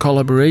about our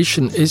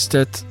collaboration is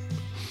that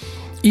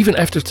even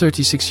after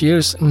 36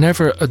 years,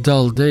 never a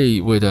dull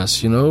day with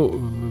us,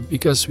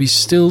 because we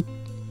still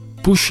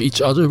push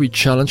each other, we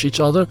challenge each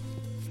other.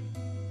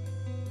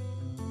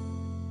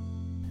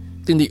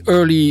 In the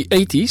early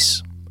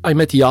 80s, I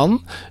met Jan,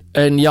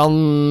 and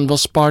Jan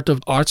was part of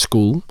art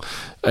school,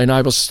 and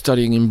I was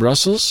studying in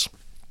Brussels.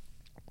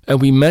 And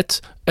we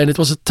met, and it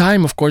was a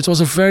time, of course, it was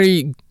a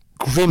very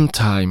grim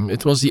time.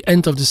 It was the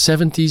end of the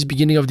 70s,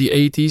 beginning of the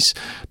 80s,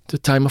 the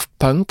time of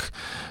punk.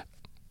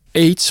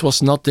 AIDS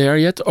was not there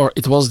yet, or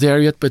it was there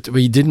yet, but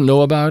we didn't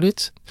know about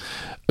it.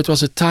 It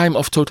was a time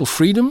of total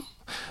freedom.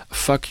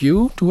 Fuck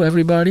you to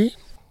everybody.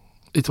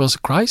 It was a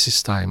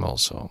crisis time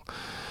also.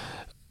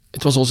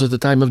 It was also the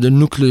time of the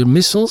nuclear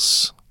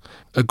missiles,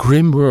 a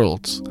grim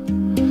world.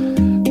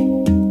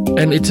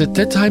 And it's at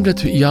that time that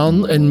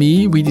Jan and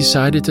me, we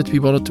decided that we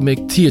wanted to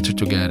make theater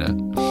together.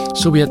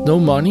 So we had no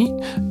money,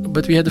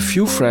 but we had a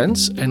few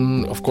friends,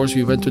 and of course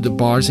we went to the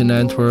bars in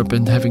Antwerp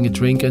and having a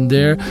drink, and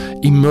there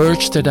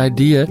emerged that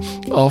idea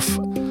of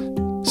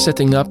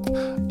setting up,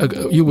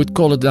 you would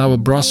call it now a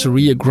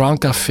brasserie, a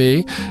grand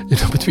café,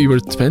 but we were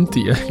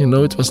 20,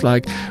 it was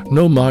like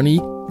no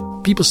money.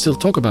 People still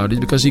talk about it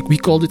because we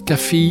called it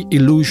Café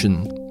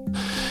Illusion.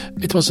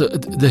 It was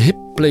the hip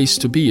place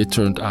to be, it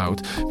turned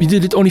out. We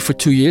did it only for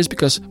 2 years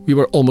because we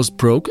were almost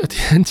broke at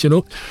the end,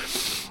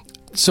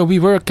 So we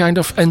were kind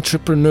of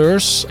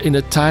entrepreneurs in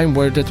a time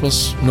where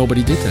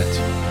nobody did that.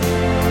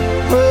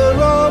 Where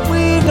are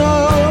we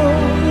now?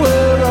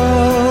 Where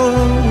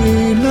are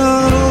we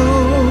now?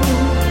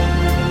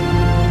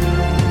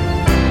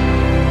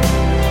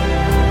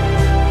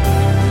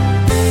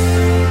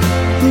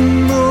 The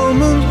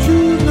moment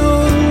you know.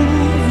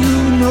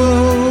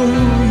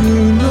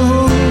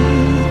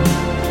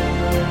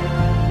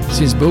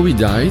 Since Bowie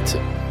died,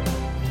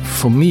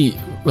 for me,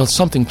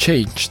 something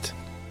changed.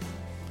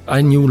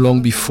 I knew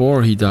long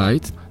before he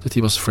died that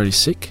he was very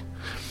sick,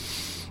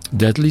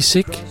 deadly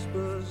sick.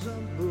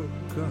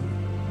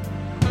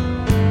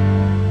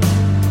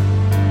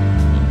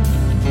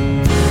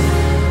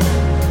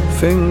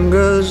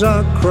 Fingers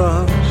are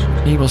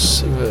crossed. He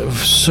was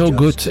so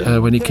good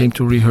when he came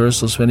to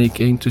rehearsals, when he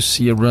came to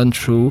see a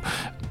run-through.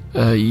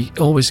 He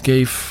always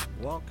gave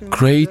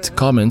great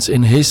comments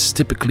in his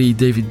typically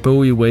David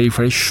Bowie way,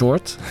 very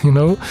short,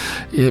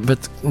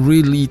 but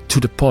really to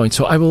the point.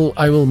 So I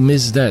will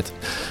miss that.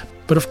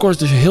 But of course,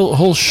 the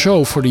whole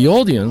show for the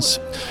audience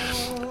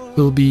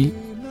will be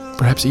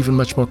perhaps even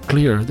much more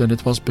clear than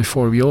it was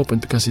before we opened,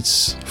 because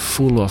it's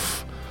full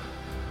of,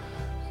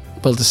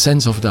 the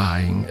sense of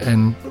dying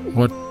and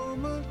what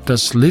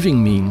does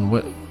living mean.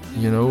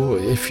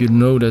 If you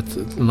know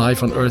that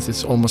life on Earth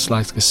is almost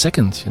like a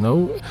second,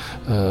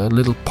 a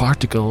little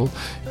particle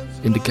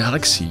in the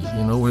galaxy,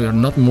 we are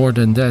not more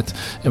than that.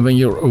 And when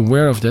you're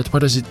aware of that, what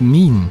does it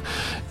mean?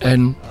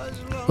 And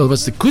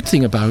what's the good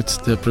thing about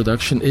the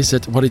production is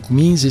that what it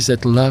means is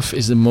that love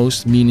is the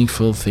most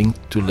meaningful thing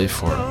to live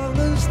for.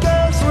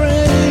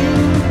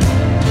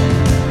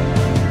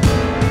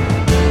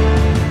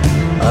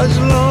 As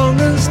long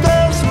as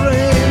there's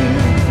rain.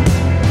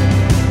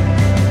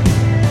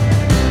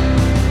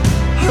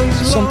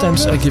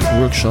 Sometimes I give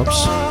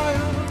workshops,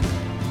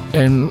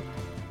 and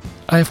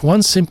I have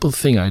one simple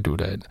thing I do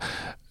that.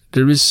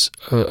 There is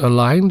a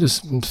line, there's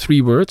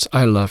 3 words,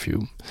 I love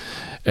you.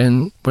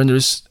 And when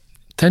there's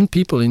 10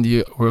 people in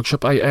the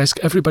workshop, I ask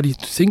everybody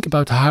to think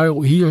about how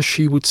he or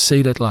she would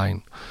say that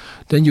line.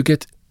 Then you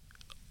get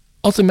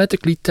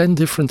automatically 10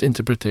 different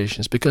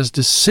interpretations, because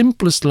the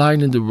simplest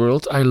line in the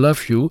world, I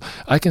love you,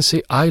 I can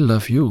say I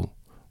love you.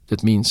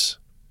 That means,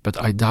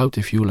 but I doubt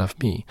if you love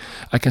me.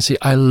 I can say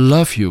I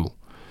love you.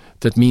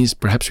 That means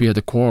perhaps we had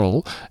a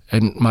quarrel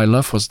and my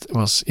love was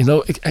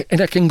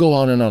and I can go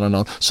on and on and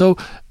on. So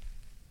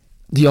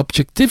the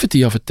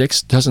objectivity of a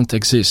text doesn't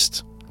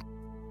exist.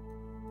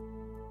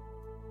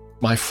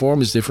 My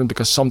form is different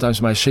because sometimes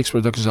my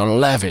Shakespeare productions are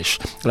lavish.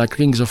 Like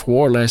Rings of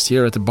War last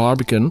year at the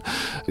Barbican.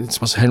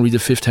 It was Henry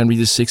V, Henry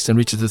VI and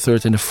Richard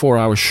III in a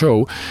 4-hour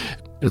show.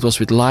 It was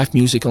with live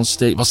music on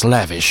stage. It was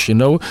lavish,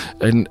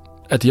 And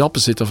at the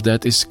opposite of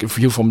that is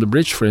View from the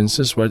Bridge, for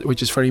instance,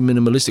 which is very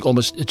minimalistic,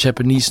 almost a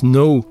Japanese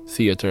no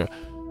theater.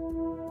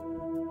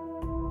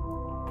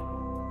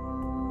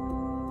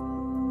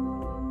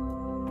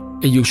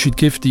 You should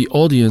give the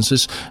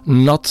audiences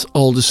not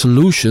all the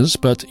solutions,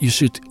 but you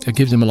should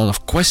give them a lot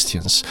of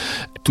questions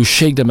to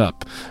shake them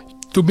up,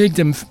 to make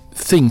them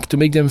think, to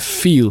make them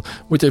feel.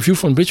 With A View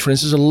from the Bridge, for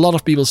instance, a lot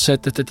of people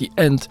said that at the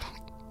end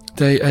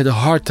they had a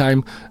hard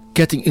time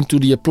getting into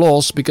the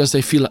applause because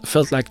they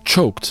felt like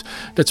choked.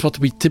 That's what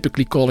we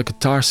typically call a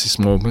catharsis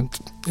moment,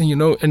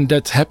 and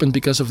that happened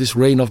because of this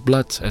rain of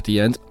blood at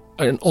the end.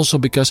 And also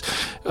because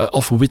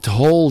of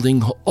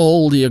withholding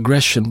all the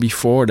aggression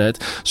before that.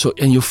 So,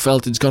 and you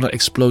felt it's gonna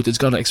explode.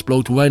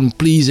 When?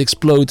 Please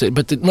explode.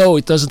 But no,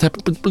 it doesn't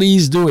happen. But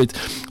please do it.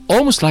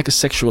 Almost like a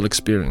sexual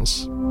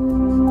experience.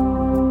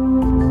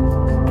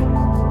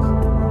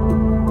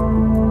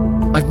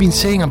 I've been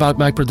saying about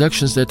my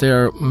productions that they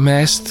are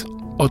masked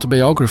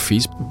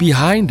autobiographies.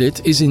 Behind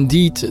it is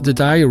indeed the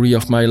diary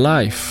of my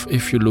life,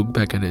 if you look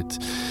back at it.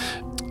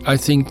 I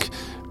think,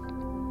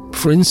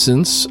 for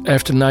instance,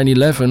 after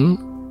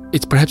 9/11,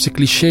 it's perhaps a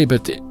cliché,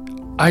 but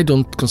I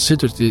don't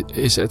consider it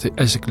as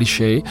a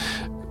cliché.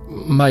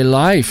 My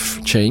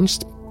life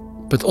changed,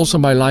 but also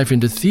my life in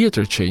the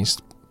theater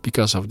changed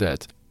because of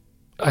that.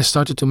 I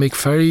started to make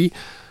very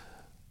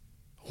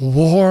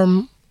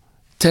warm,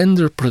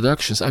 tender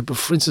productions.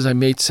 For instance, I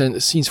made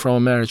Scenes from a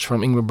Marriage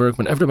from Ingmar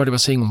Bergman. Everybody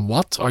was saying,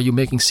 what? Are you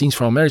making Scenes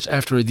from a Marriage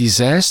after a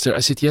disaster? I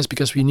said, yes,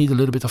 because we need a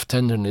little bit of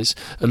tenderness,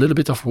 a little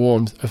bit of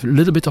warmth, a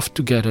little bit of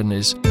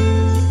togetherness.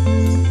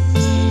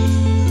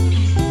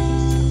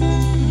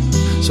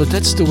 So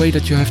that's the way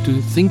that you have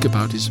to think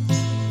about this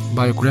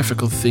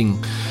biographical thing.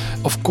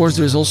 Of course,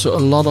 there is also a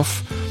lot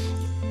of...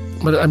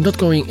 But I'm not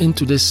going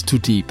into this too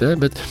deep,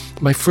 but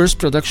my first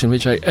production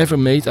which I ever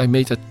made, I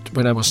made it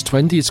when I was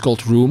 20. It's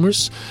called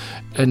Rumors,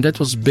 and that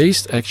was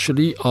based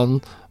actually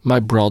on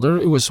my brother,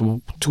 who was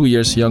 2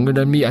 years younger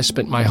than me. I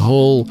spent my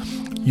whole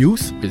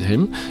youth with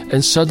him,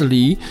 and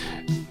suddenly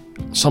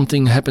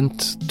something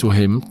happened to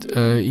him.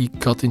 He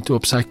got into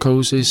a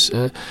psychosis.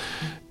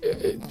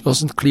 It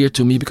wasn't clear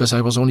to me because I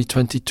was only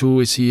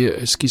 22. Is he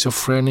a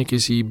schizophrenic?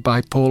 Is he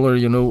bipolar?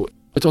 You know,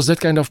 it was that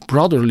kind of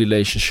brother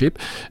relationship,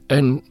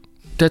 and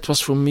that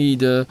was for me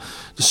the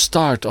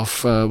start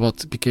of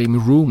what became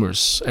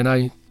Rumors. And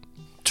I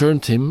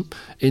turned him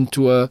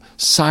into a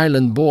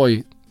silent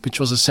boy, which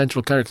was a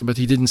central character, but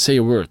he didn't say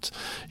a word.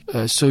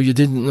 So you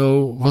didn't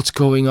know what's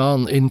going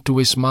on into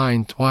his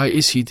mind. Why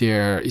is he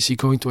there? Is he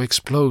going to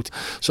explode?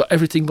 So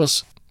everything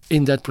was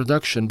in that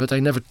production, but I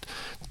never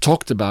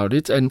talked about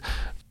it. And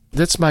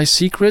that's my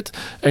secret.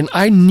 And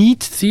I need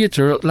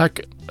theater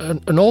like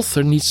an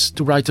author needs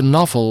to write a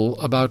novel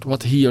about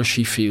what he or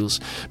she feels.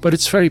 But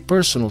it's very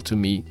personal to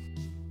me.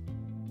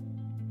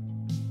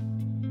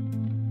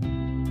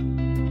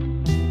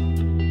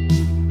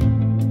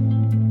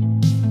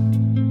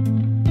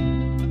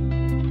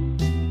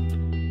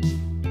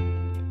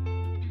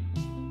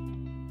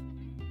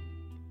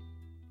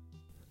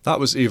 That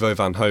was Ivo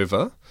van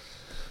Hove.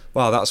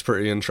 Wow, that's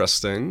pretty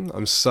interesting.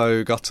 I'm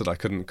so gutted I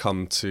couldn't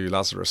come to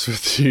Lazarus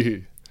with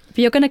you. But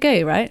you're going to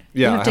go, right?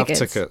 Yeah, I have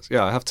tickets.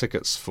 Yeah, I have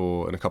tickets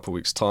for in a couple of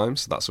weeks' time,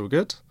 so that's all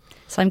good.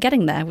 So I'm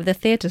getting there with the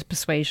theatre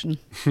persuasion.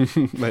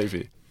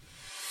 Maybe.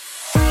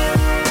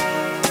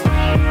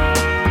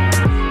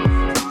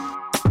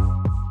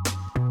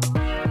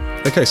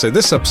 Okay, so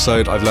this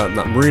episode I've learnt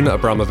that Marina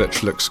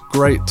Abramovic looks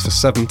great for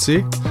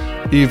 70,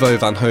 Ivo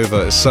van Hove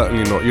is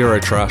certainly not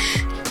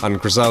Eurotrash, and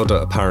Griselda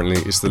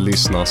apparently is the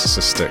least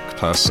narcissistic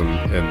person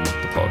in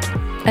the pod.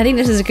 I think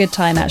this is a good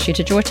time actually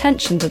to draw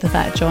attention to the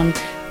fact, John,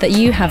 that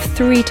you have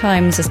 3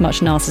 times as much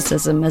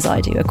narcissism as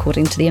I do,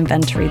 according to the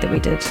inventory that we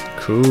did.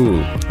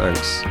 Cool,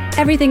 thanks.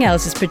 Everything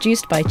else is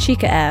produced by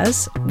Chica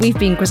Ayres. We've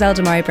been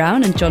Griselda Murray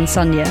Brown and John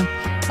Sunya.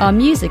 Our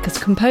music is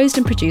composed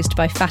and produced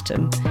by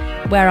Fatum.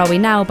 Where Are We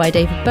Now by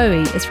David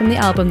Bowie is from the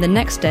album The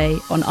Next Day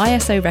on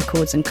ISO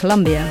Records in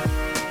Colombia.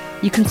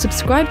 You can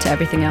subscribe to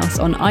Everything Else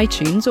on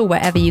iTunes or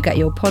wherever you get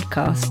your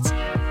podcasts.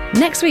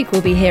 Next week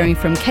we'll be hearing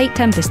from Kate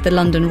Tempest, the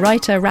London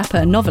writer, rapper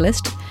and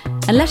novelist,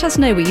 and let us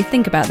know what you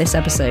think about this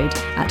episode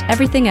at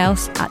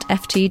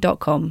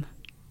everythingelse@ft.com.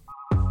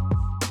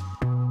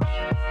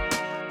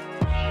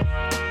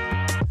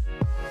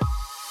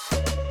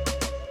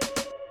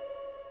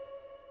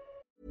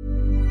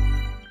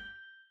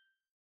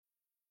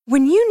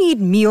 When you need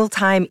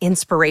mealtime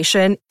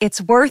inspiration, it's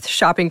worth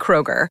shopping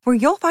Kroger, where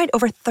you'll find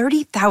over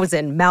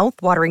 30,000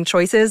 mouth-watering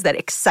choices that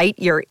excite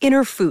your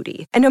inner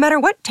foodie. And no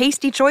matter what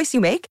tasty choice you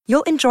make,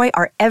 you'll enjoy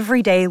our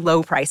everyday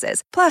low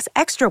prices, plus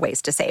extra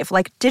ways to save,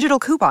 like digital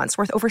coupons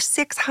worth over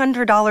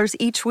 $600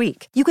 each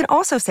week. You can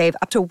also save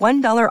up to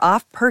 $1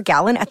 off per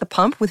gallon at the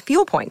pump with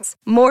fuel points.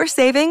 More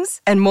savings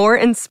and more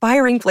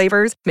inspiring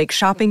flavors make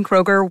shopping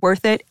Kroger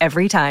worth it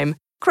every time.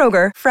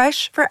 Kroger,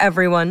 fresh for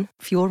everyone.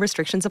 Fuel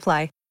restrictions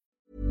apply.